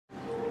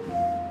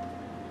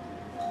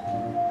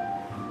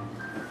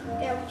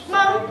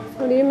Mom.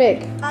 What do you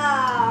make?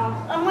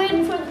 I'm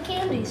waiting for the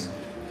candies.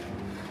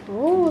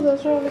 Oh,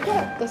 those are all the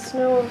good. The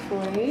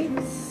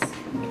snowflakes.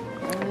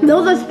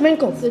 No, the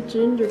sprinkles. The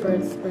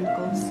gingerbread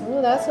sprinkles.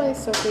 Oh, that's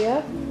nice,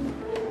 Sophia.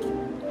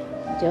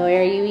 Joy,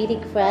 are you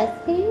eating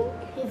frosting?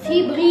 Is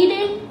he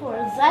bleeding or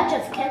is that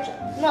just ketchup?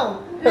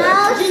 No.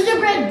 No.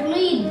 Gingerbread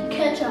bleed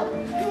ketchup.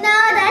 No,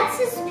 that's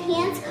his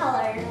pants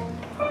color.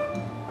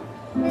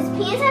 His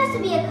pants has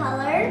to be a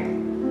color.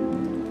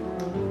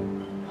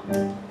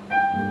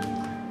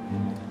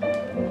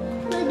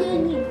 I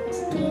didn't need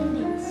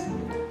candies.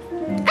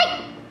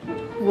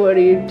 What are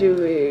you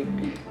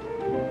doing?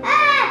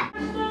 Ah!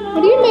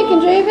 What are you making,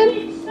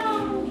 Javen?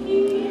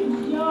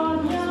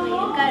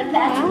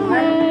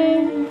 Hi.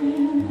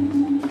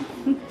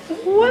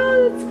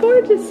 Wow, that's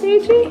gorgeous,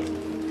 Gigi.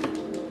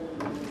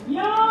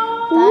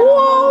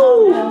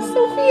 Whoa,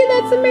 Sophia,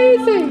 that's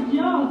amazing.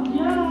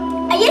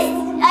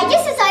 I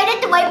just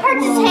decided to wipe part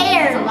his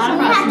hair, so we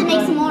have to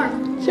make some more.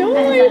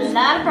 Joy,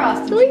 Not a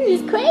frosting. Joy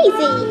is crazy.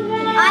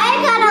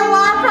 I got a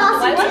lot of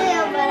frosting